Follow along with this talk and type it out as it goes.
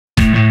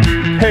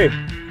Hey,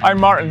 I'm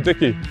Martin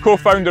Dickie,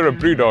 co-founder of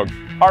BrewDog.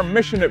 Our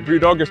mission at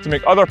BrewDog is to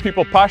make other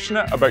people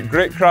passionate about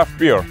great craft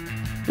beer.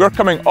 We're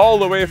coming all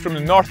the way from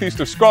the northeast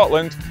of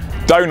Scotland,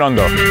 down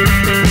under.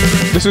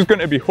 This is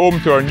going to be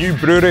home to our new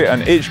brewery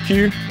and HQ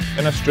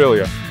in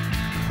Australia.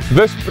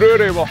 This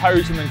brewery will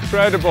house an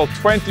incredible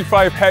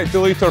 25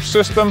 hectolitre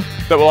system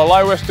that will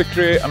allow us to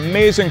create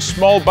amazing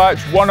small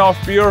batch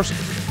one-off beers,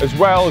 as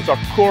well as our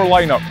core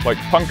lineup like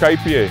Punk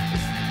IPA.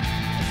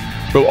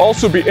 We'll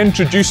also be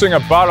introducing a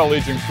barrel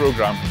aging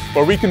program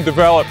where we can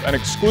develop an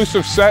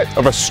exclusive set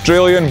of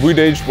Australian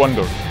wood-aged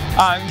wonders.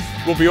 And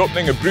we'll be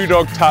opening a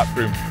BrewDog tap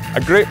room,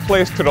 a great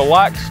place to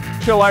relax,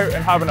 chill out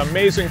and have an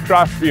amazing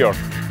craft beer.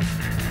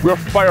 We're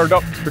fired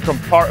up to become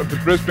part of the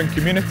Brisbane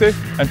community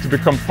and to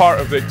become part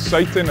of the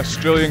exciting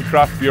Australian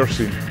craft beer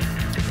scene.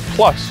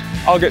 Plus,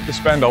 I'll get to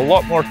spend a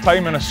lot more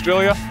time in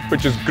Australia,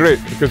 which is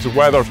great because the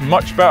weather's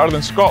much better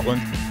than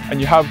Scotland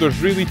and you have those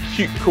really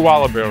cute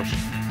koala bears.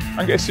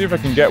 I'm going to see if I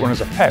can get one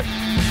as a pet.